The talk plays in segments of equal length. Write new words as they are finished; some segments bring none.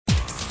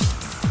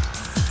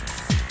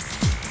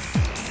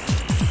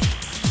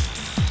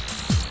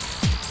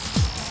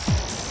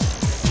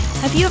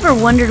Have you ever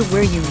wondered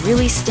where you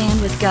really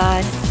stand with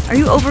God? Are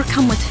you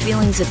overcome with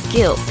feelings of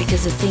guilt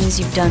because of things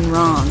you've done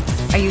wrong?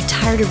 Are you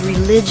tired of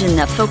religion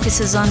that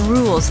focuses on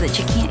rules that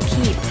you can't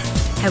keep?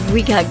 Have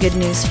we got good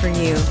news for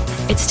you?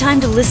 It's time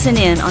to listen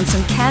in on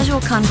some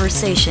casual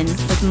conversation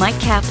with Mike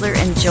Kapler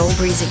and Joel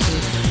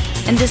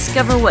Brueseke and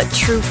discover what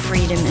true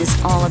freedom is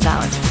all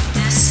about.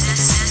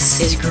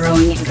 This is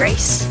Growing in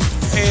Grace.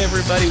 Hey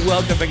everybody,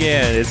 welcome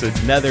again. It's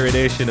another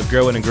edition of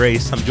Growing in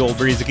Grace. I'm Joel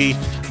Brueseke.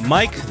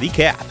 Mike the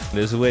Cap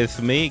is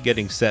with me,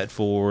 getting set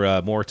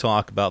for more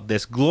talk about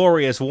this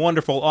glorious,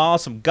 wonderful,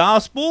 awesome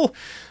gospel.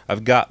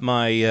 I've got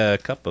my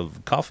cup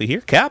of coffee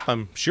here. Cap,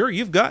 I'm sure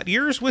you've got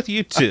yours with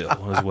you too,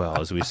 as well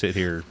as we sit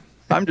here.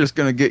 I'm just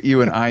going to get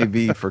you an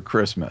IV for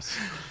Christmas.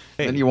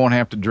 Hey. Then you won't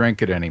have to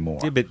drink it anymore.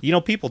 Yeah, but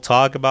people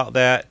talk about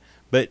that,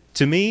 but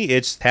to me,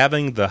 it's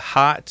having the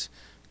hot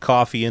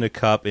coffee in a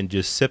cup and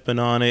just sipping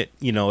on it.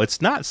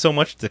 It's not so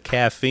much the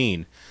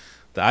caffeine.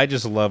 I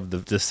just love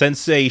the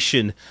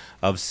sensation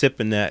of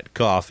sipping that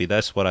coffee.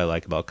 That's what I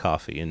like about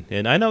coffee,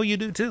 and I know you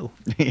do too.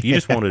 You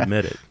just won't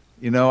admit it.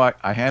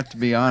 I have to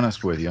be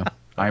honest with you.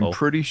 I'm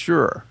pretty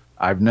sure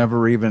I've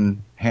never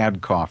even had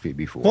coffee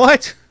before.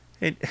 What?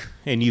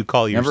 And you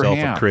call yourself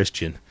a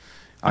Christian.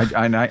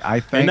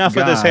 I thank Enough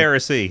God of this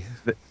heresy.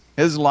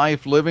 His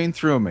life living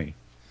through me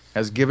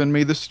has given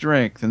me the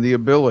strength and the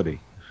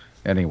ability.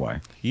 Anyway,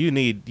 you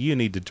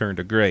need to turn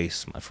to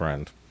grace, my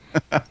friend.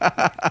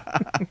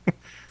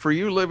 For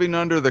you living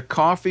under the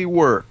coffee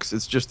works,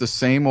 it's just the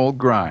same old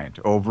grind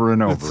over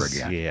and over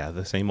again. Yeah,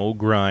 the same old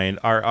grind.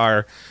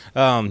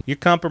 You're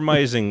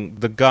compromising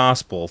the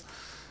gospel.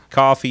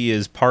 Coffee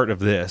is part of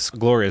this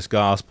glorious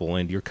gospel,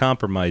 and you're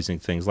compromising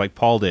things like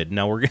Paul did.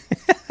 Now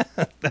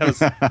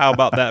how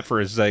about that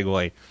for a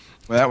segue?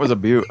 Well, that was a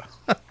beaut.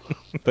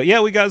 But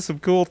yeah, we got some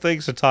cool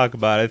things to talk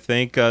about, I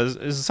think.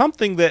 Is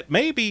something that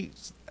maybe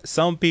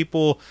some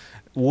people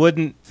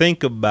wouldn't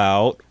think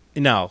about.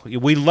 Now,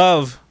 we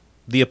love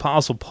the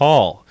Apostle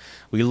Paul.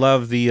 We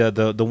love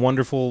the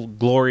wonderful,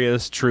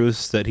 glorious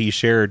truths that he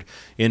shared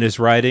in his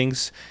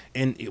writings.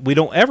 And we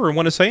don't ever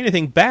want to say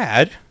anything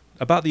bad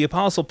about the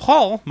Apostle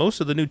Paul. Most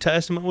of the New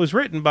Testament was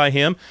written by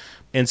him.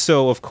 And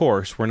so, of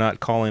course, we're not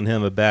calling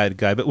him a bad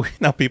guy. But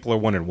now people are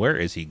wondering, where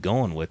is he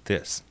going with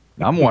this?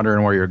 I'm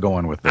wondering where you're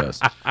going with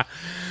this.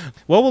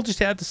 Well, we'll just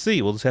have to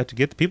see. We'll just have to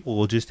get the people.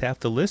 We'll just have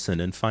to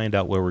listen and find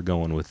out where we're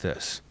going with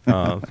this.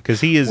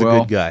 Because he is a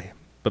good guy.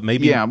 But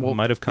maybe he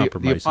might have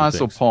compromised the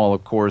Apostle Paul,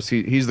 of course,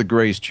 he's the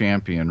grace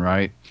champion,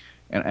 right?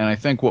 And I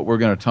think what we're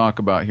going to talk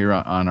about here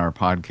on our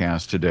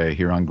podcast today,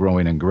 here on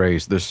Growing in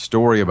Grace, this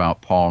story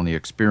about Paul and the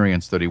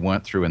experience that he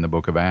went through in the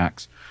book of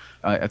Acts.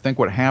 I think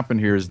what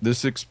happened here is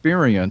this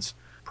experience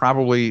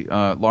probably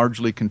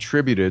largely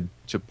contributed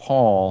to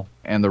Paul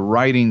and the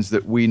writings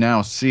that we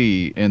now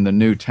see in the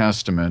New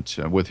Testament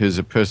with his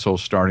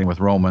epistles, starting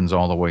with Romans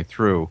all the way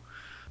through.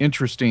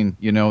 Interesting,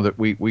 that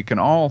we can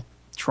all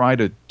try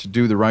to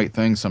do the right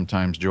thing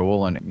sometimes,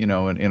 Joel, and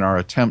in our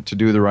attempt to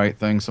do the right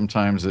thing,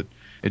 sometimes it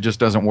just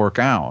doesn't work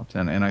out.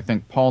 And I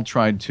think Paul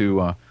tried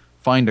to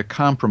find a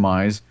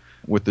compromise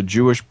with the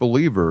Jewish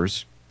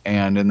believers,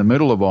 and in the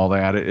middle of all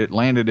that, it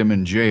landed him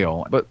in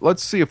jail. But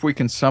let's see if we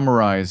can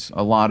summarize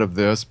a lot of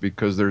this,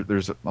 because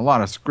there's a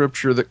lot of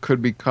scripture that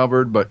could be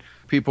covered, but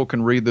people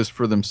can read this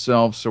for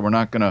themselves, so we're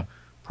not going to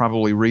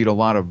probably read a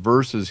lot of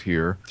verses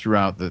here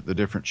throughout the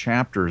different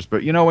chapters.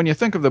 But, when you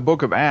think of the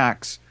book of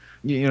Acts,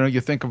 you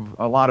think of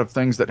a lot of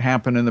things that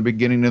happen in the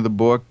beginning of the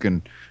book,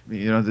 and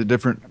the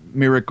different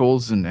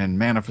miracles and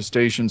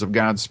manifestations of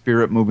God's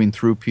Spirit moving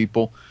through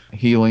people,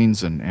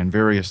 healings and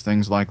various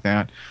things like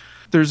that.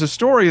 There's a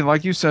story,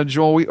 like you said,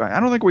 Joel,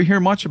 I don't think we hear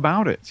much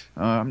about it.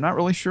 I'm not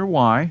really sure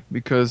why,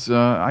 because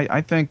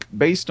I think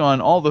based on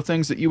all the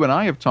things that you and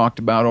I have talked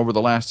about over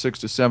the last 6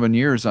 to 7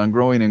 years on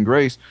Growing in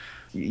Grace,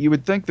 you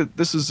would think that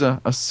this is a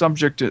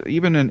subject,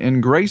 even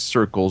in grace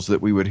circles,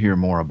 that we would hear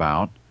more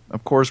about.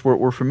 Of course,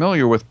 we're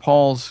familiar with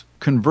Paul's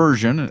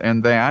conversion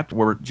and that,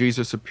 where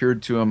Jesus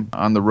appeared to him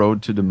on the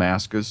road to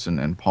Damascus,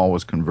 and Paul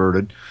was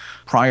converted.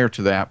 Prior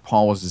to that,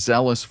 Paul was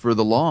zealous for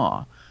the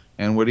law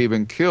and would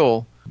even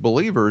kill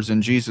believers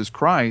in Jesus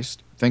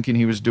Christ, thinking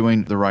he was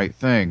doing the right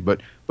thing. But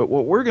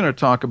what we're going to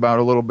talk about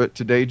a little bit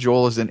today,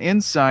 Joel, is an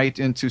insight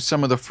into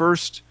some of the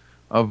first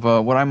of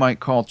what I might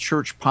call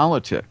church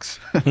politics.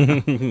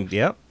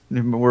 Yep.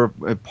 Where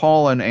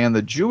Paul and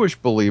the Jewish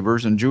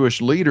believers and Jewish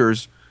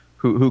leaders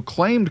who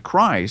claimed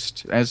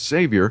Christ as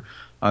Savior,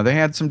 they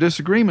had some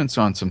disagreements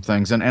on some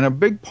things. And a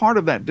big part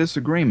of that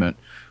disagreement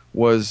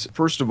was,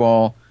 first of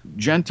all,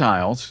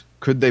 Gentiles.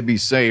 Could they be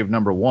saved?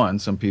 Number one,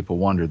 some people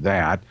wondered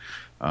that.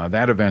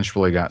 That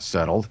eventually got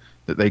settled,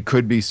 that they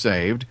could be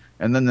saved.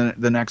 And then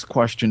the next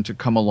question to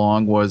come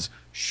along was,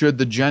 should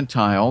the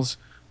Gentiles,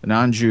 the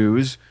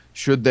non-Jews,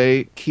 should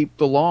they keep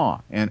the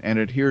law and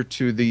adhere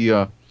to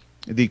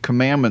the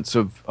commandments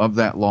of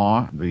that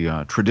law,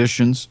 the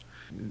traditions,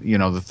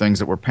 the things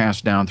that were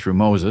passed down through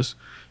Moses?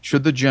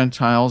 Should the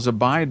Gentiles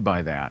abide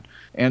by that?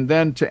 And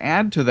then to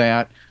add to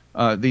that,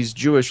 these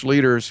Jewish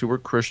leaders who were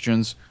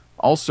Christians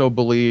also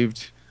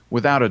believed,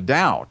 without a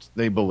doubt,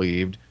 they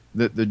believed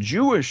that the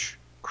Jewish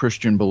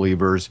Christian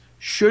believers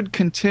should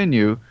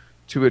continue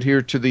to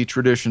adhere to the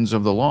traditions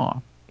of the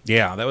law.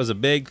 Yeah, that was a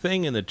big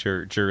thing in the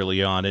church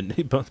early on.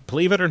 And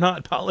believe it or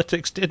not,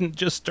 politics didn't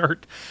just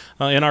start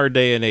in our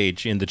day and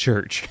age in the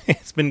church.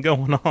 It's been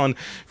going on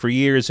for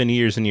years and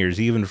years and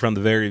years, even from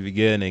the very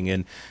beginning.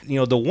 And,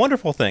 the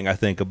wonderful thing I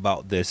think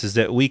about this is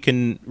that we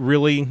can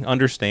really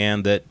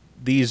understand that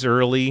these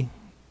early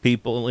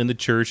people in the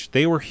church,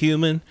 they were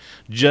human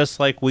just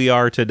like we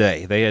are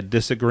today. They had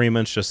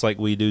disagreements just like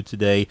we do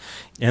today.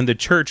 And the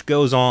church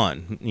goes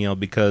on,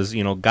 because,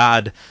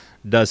 God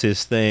does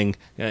his thing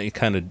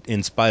kind of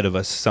in spite of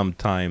us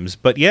sometimes.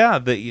 But yeah,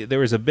 there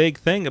was a big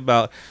thing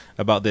about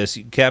this.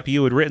 Cap,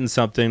 you had written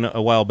something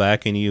a while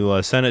back and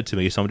you sent it to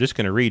me, so I'm just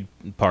going to read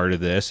part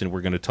of this and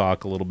we're going to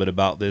talk a little bit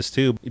about this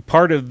too.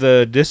 Part of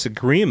the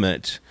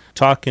disagreement,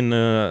 talking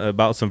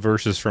about some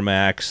verses from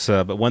Acts,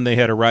 but when they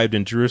had arrived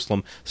in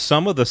Jerusalem,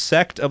 some of the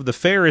sect of the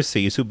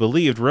Pharisees who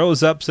believed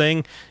rose up,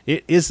 saying,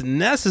 "It is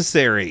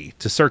necessary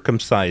to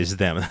circumcise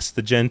them," that's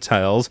the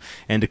Gentiles,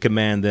 "and to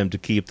command them to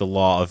keep the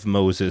law of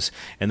Moses."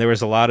 And there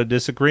was a lot of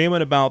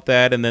disagreement about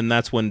that, and then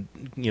that's when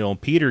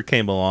Peter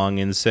came along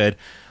and said,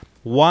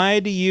 "Why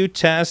do you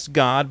test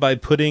God by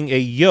putting a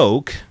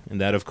yoke,"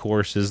 and that of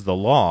course is the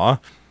law,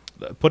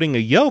 "putting a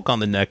yoke on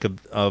the neck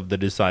of the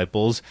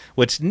disciples,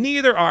 which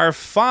neither our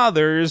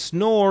fathers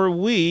nor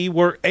we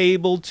were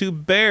able to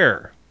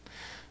bear?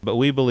 But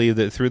we believe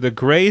that through the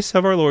grace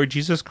of our Lord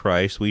Jesus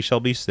Christ, we shall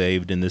be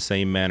saved in the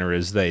same manner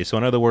as they." So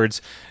in other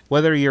words,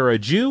 whether you're a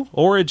Jew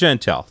or a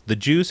Gentile, the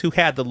Jews who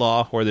had the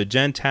law or the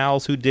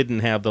Gentiles who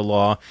didn't have the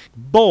law,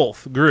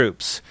 both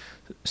groups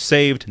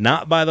saved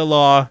not by the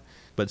law,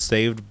 but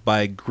saved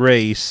by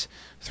grace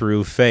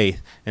through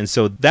faith. And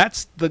so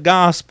that's the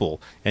gospel.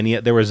 And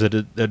yet there was a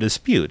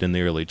dispute in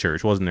the early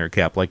church, wasn't there,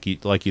 Cap, like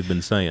you've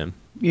been saying?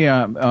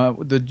 Yeah,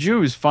 the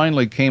Jews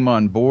finally came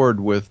on board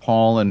with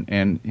Paul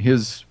and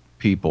his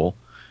people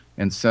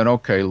and said,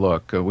 okay,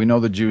 look, we know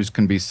the Jews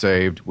can be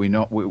saved. We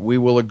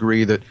will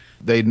agree that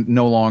they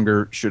no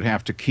longer should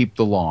have to keep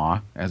the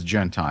law as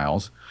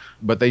Gentiles,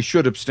 but they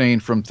should abstain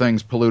from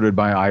things polluted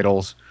by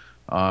idols,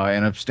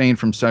 and abstain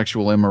from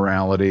sexual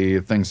immorality,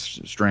 things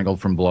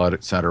strangled from blood,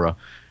 etc.,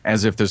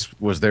 as if this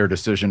was their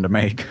decision to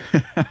make.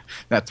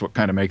 That's what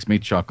kind of makes me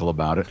chuckle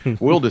about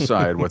it. We'll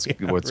decide what's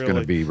really going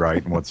to be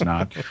right and what's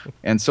not.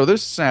 And so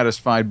this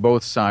satisfied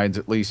both sides,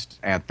 at least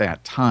at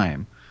that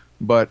time.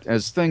 But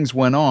as things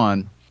went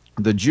on,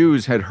 the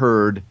Jews had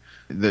heard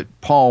that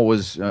Paul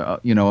was,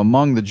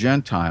 among the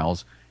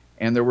Gentiles,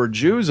 and there were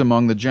Jews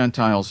among the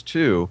Gentiles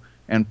too.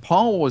 And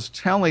Paul was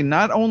telling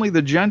not only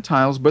the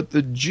Gentiles, but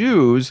the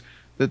Jews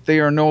that they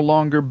are no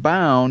longer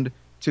bound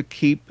to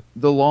keep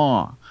the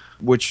law,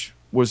 which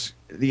was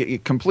the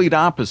complete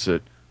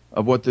opposite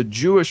of what the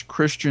Jewish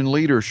Christian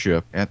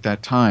leadership at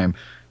that time,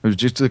 it was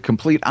just the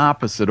complete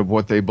opposite of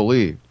what they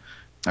believed.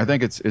 I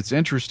think it's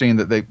interesting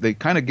that they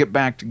kind of get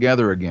back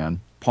together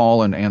again,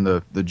 Paul and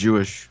the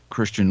Jewish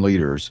Christian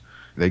leaders.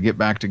 They get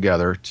back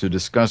together to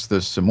discuss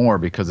this some more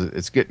because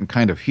it's getting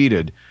kind of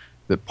heated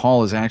that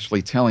Paul is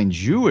actually telling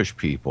Jewish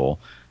people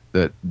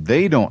that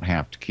they don't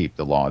have to keep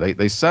the law.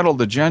 They settled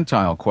the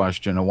Gentile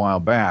question a while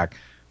back,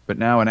 but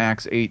now in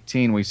Acts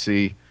 18 we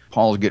see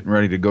Paul's getting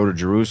ready to go to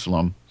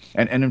Jerusalem.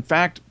 And in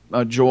fact,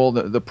 Joel,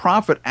 the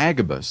prophet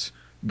Agabus,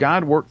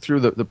 God worked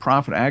through the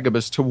prophet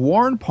Agabus to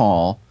warn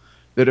Paul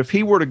that if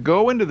he were to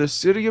go into the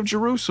city of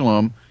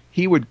Jerusalem,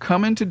 he would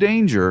come into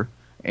danger.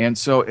 And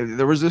so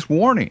there was this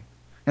warning.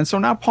 And so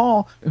now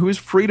Paul, who is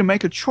free to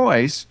make a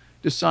choice,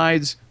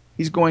 decides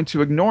he's going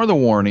to ignore the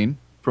warning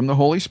from the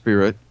Holy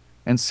Spirit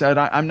and said,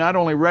 I'm not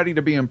only ready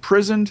to be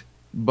imprisoned,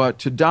 but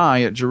to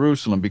die at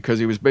Jerusalem, because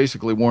he was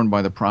basically warned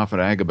by the prophet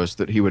Agabus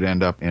that he would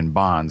end up in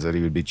bonds, that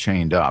he would be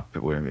chained up,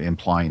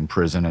 implying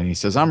prison. And he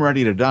says, I'm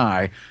ready to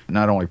die,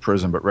 not only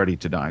prison, but ready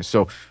to die.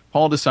 So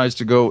Paul decides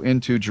to go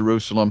into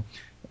Jerusalem,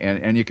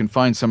 and you can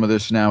find some of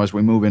this now as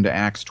we move into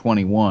Acts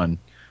 21.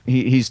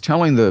 He's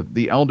telling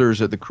the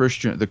elders at the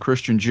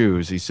Christian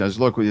Jews, he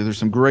says, look, there's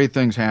some great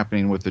things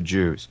happening with the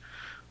Jews.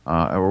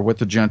 Or with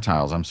the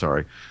Gentiles, I'm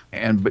sorry,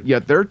 but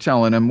yet they're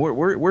telling him,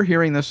 we're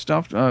hearing this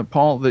stuff,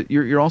 Paul, that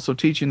you're also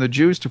teaching the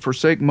Jews to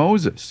forsake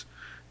Moses,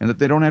 and that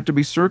they don't have to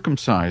be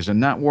circumcised and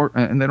not work,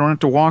 and they don't have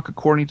to walk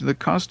according to the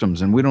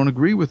customs, and we don't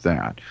agree with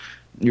that.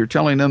 You're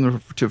telling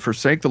them to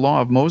forsake the law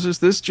of Moses.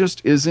 This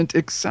just isn't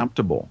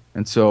acceptable,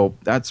 and so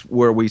that's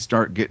where we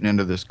start getting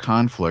into this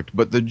conflict.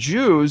 But the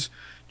Jews,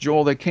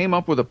 Joel, they came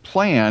up with a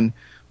plan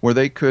where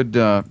they could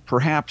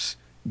perhaps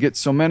get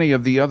so many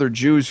of the other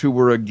Jews who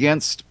were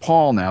against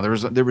Paul now.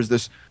 There was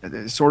this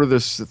sort of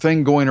this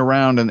thing going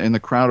around in the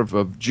crowd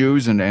of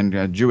Jews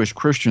and Jewish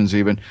Christians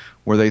even,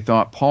 where they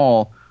thought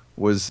Paul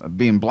was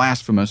being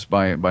blasphemous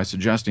by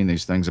suggesting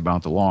these things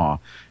about the law.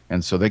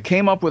 And so they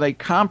came up with a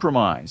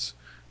compromise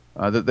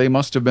that they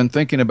must have been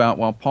thinking about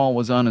while Paul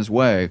was on his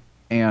way.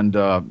 And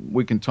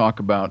we can talk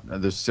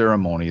about the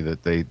ceremony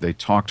that they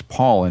talked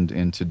Paul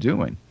into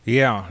doing.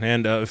 Yeah,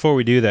 and before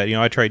we do that,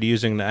 I tried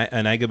using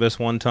an Agabus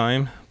one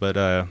time, but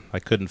I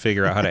couldn't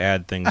figure out how to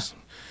add things.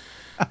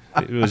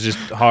 It was just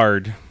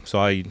hard, so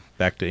I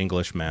back to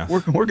English math.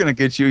 We're going to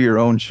get you your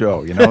own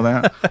show, you know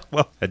that?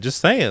 Well, I'm just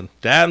saying.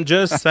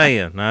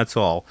 That's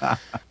all.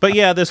 But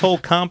yeah, this whole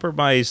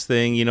compromise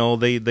thing,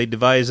 they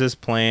devised this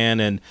plan.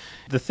 And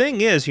the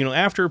thing is,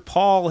 after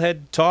Paul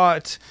had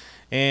taught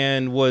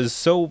and was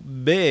so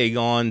big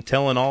on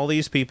telling all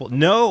these people,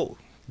 no,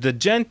 the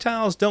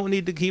Gentiles don't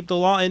need to keep the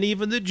law, and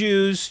even the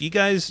Jews,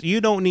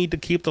 you don't need to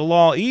keep the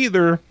law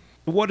either.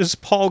 What does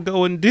Paul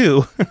go and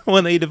do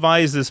when they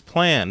devise this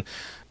plan?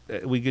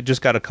 We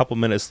just got a couple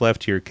minutes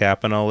left here,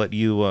 Cap, and I'll let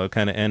you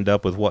kind of end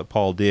up with what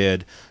Paul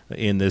did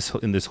in this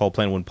whole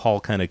plan when Paul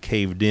kind of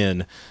caved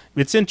in.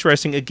 It's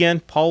interesting.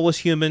 Again, Paul was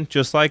human,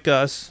 just like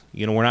us.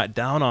 We're not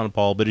down on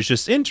Paul, but it's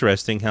just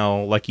interesting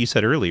how, like you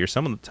said earlier,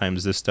 some of the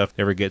times this stuff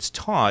never gets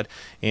taught,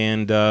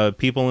 and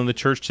people in the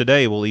church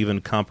today will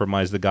even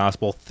compromise the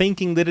gospel,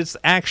 thinking that it's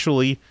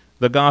actually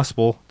the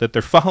gospel that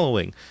they're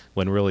following,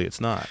 when really it's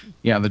not.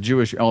 Yeah, the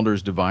Jewish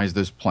elders devised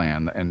this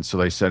plan, and so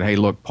they said, hey,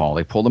 look, Paul,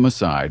 they pulled him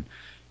aside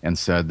and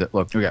said that,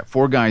 look, we got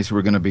 4 guys who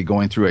are going to be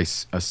going through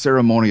a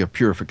ceremony of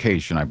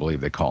purification, I believe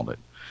they called it.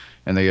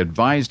 And they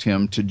advised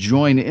him to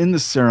join in the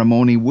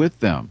ceremony with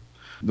them.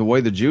 The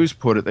way the Jews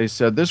put it, they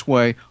said, this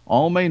way,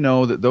 all may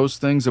know that those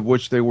things of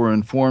which they were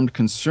informed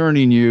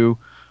concerning you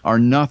are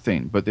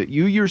nothing, but that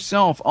you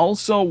yourself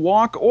also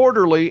walk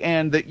orderly,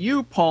 and that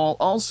you, Paul,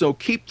 also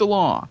keep the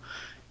law.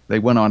 They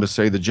went on to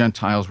say the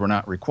Gentiles were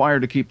not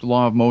required to keep the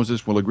law of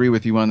Moses. We'll agree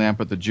with you on that,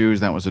 but the Jews,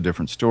 that was a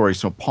different story.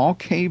 So Paul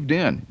caved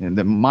in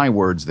my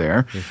words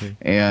there,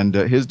 and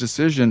his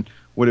decision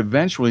would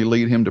eventually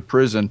lead him to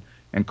prison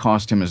and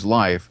cost him his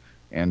life.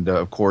 And,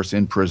 of course,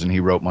 in prison,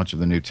 he wrote much of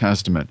the New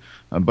Testament.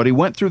 But he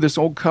went through this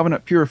old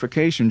covenant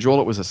purification.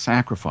 Joel, it was a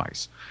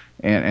sacrifice.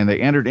 And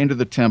they entered into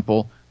the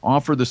temple,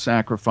 offered the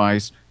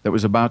sacrifice that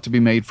was about to be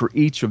made for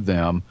each of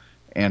them.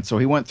 And so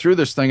he went through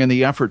this thing in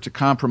the effort to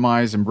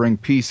compromise and bring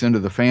peace into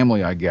the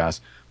family, I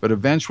guess. But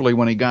eventually,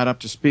 when he got up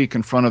to speak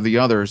in front of the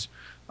others,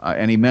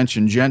 and he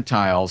mentioned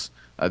Gentiles,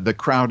 the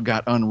crowd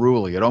got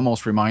unruly. It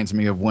almost reminds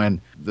me of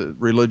when the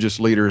religious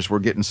leaders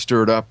were getting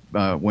stirred up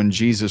when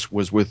Jesus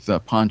was with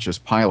Pontius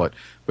Pilate.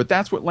 But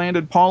that's what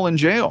landed Paul in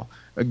jail,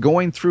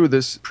 going through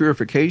this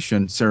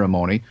purification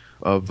ceremony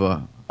of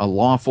a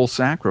lawful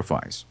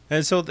sacrifice.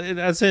 And so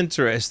that's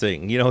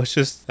interesting. It's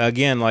just,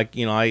 again,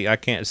 I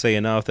can't say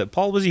enough that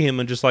Paul was a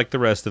human just like the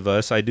rest of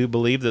us. I do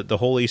believe that the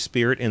Holy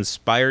Spirit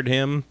inspired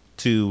him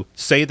to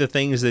say the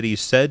things that he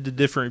said to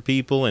different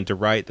people and to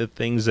write the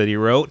things that he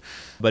wrote.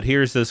 But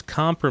here's this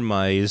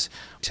compromise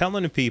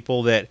telling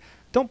people that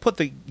don't put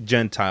the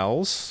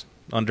Gentiles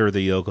under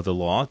the yoke of the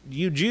law.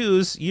 You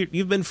Jews,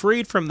 you've been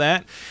freed from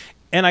that.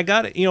 And I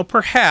got it,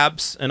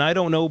 perhaps, and I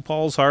don't know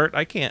Paul's heart.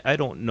 I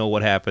don't know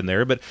what happened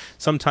there, but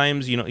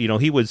sometimes,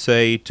 he would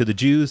say, to the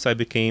Jews, I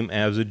became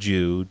as a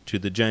Jew. To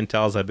the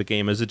Gentiles, I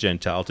became as a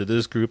Gentile. To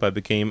this group, I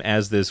became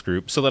as this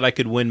group, so that I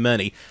could win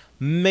many.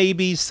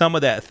 Maybe some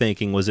of that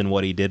thinking was in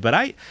what he did, but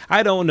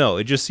I don't know.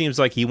 It just seems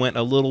like he went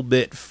a little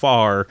bit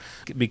far,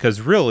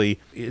 because really,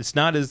 it's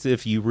not as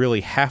if you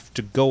really have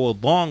to go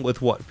along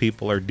with what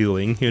people are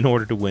doing in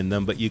order to win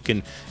them, but you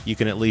can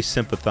at least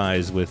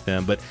sympathize with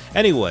them. But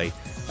anyway,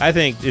 I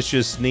think it's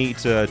just neat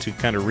to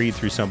kind of read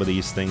through some of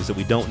these things that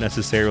we don't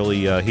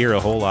necessarily hear a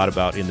whole lot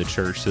about in the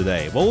church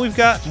today. Well, we've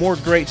got more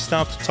great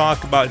stuff to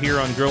talk about here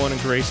on Growing in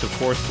Grace. Of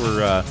course,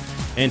 we're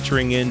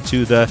entering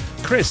into the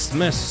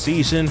Christmas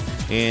season,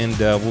 and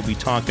we'll be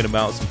talking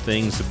about some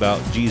things about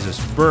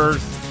Jesus'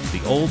 birth,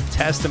 the Old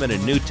Testament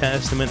and New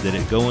Testament. Did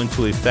it go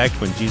into effect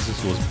when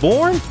Jesus was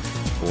born,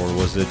 or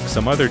was it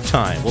some other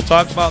time? We'll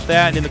talk about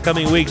that in the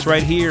coming weeks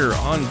right here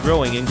on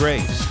Growing in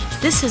Grace.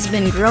 This has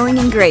been Growing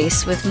in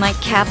Grace with Mike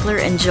Kapler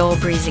and Joel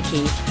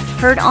Brieseke,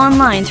 heard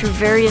online through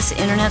various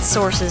internet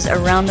sources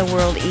around the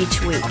world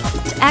each week.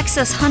 To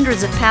access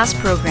hundreds of past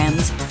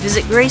programs,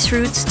 visit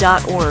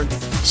graceroots.org.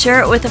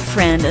 Share it with a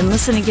friend and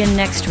listen again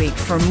next week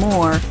for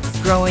more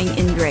Growing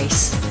in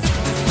Grace.